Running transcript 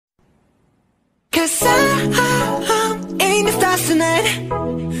tonight.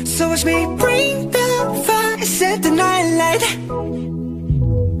 So watch me bring the fire, set the night light.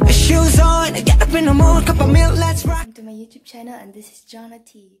 Shoes on, get up in the mood, cup of milk, let's rock. Welcome to my YouTube channel, and this is Jannah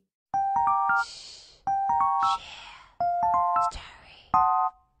T.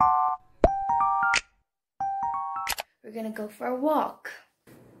 We're gonna go for a walk.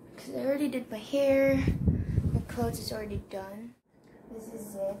 Cause I already did my hair, my clothes is already done. This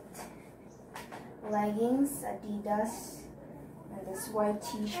is it. Leggings, Adidas, and this white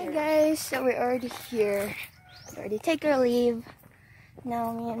t-shirt. Hey guys, so we're already here. We already take our leave.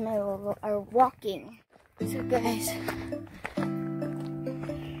 Now me and my lolo are walking. So guys,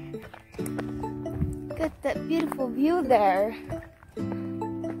 look at that beautiful view there.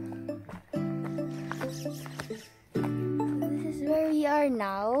 This is where we are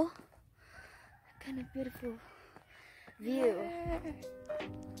now. Kind of beautiful view.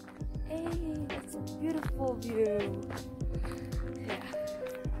 Hey, that's a beautiful view. Yeah.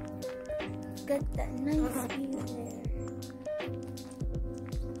 Got that nice view there.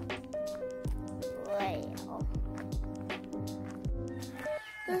 Wow.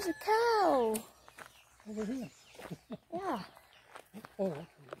 There's a cow. Over here. Yeah. Oh.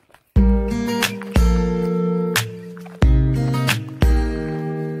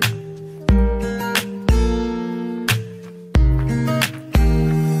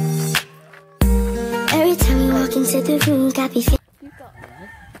 Every time you walk into the room, got me feeling. You got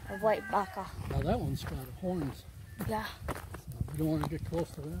a white baka. Now that one's got horns. Yeah. You don't want to get close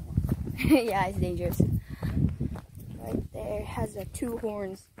to that one. Yeah, it's dangerous. Right there has the two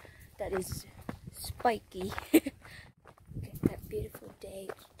horns that is spiky. Look at that beautiful day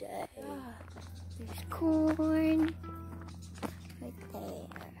today. There's corn right there.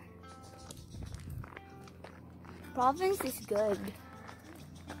 Province is good.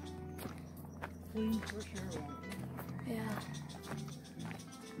 Clean, fresh air. Yeah.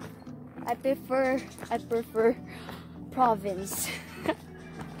 I prefer province.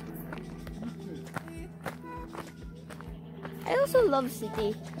 I also love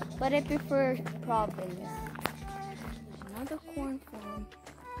city, but I prefer province. There's another corn farm.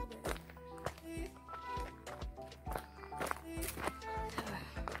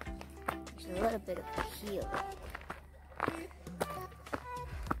 There's a little bit of a hill.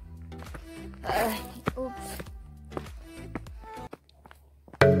 Oops.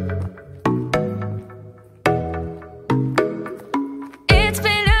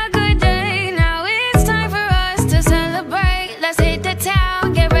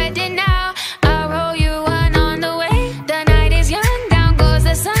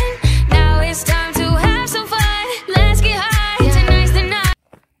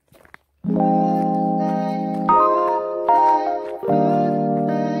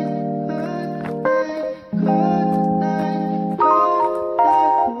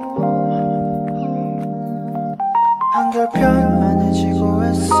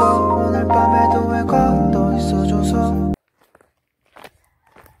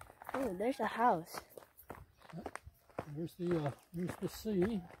 Oh, there's a house. Here's the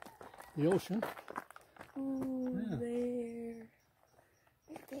sea, the ocean. Oh, Yeah. there.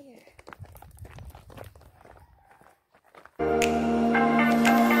 Right there.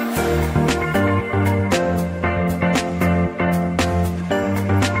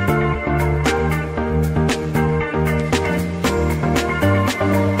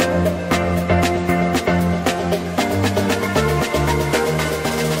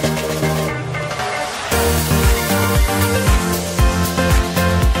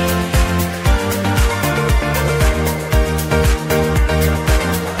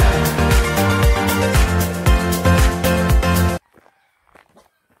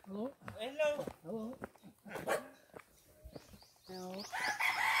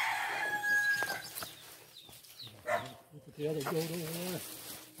 Look at the other goat over there.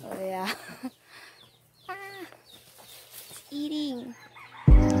 Oh yeah. It's eating.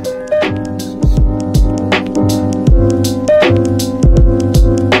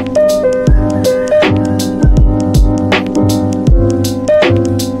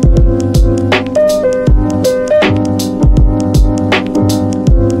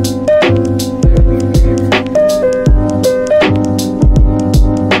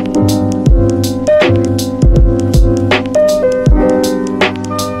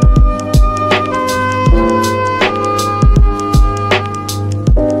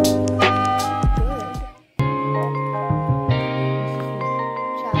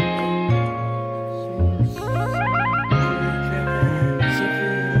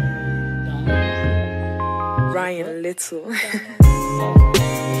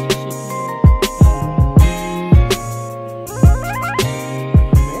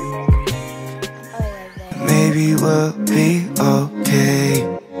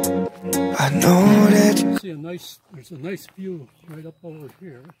 there's a nice view right up over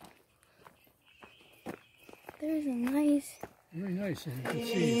here. There's a nice. Very nice, and you can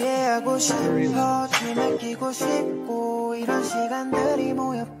see 이해하고 various 싶어 지맥히고 싶고 이런 시간들이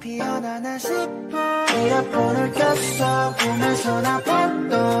모여 피어나나 싶어 이어폰을 꼈어 보면서 나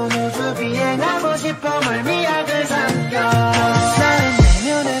봤던 우주 비행하고 싶어 멀미약을 삼켜 나는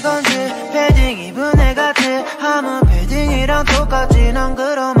내면의 건지 패딩 입은 애 같아 아무 패딩이랑 똑같지 넌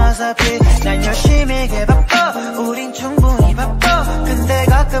그럼 어차피 난 열심히 개바빠 우린 충분히 바빠 근데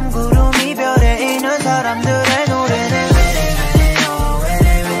가끔 구름 이별에 있는 사람들의 노래는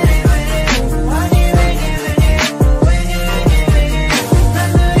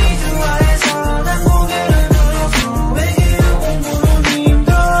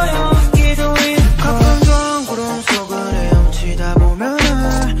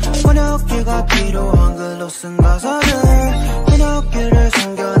필요한 글로 쓴 가사를 번역기를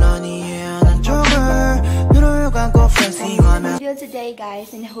숨겨 난 이해하는 척을 눈을 감고 fancy 화면 Video today,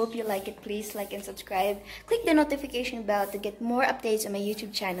 guys, and I hope you like it. Please like and subscribe. Click the notification bell to get more updates on my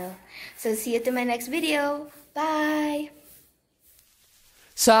YouTube channel. So see you to my next video. Bye.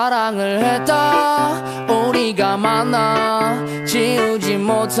 사랑을 했다 우리가 만나 지우지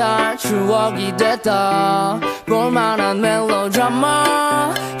못할 추억이 됐다 볼만한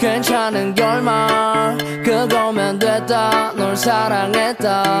멜로드라마 괜찮은 결말 그거면 됐다 널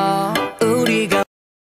사랑했다 우리가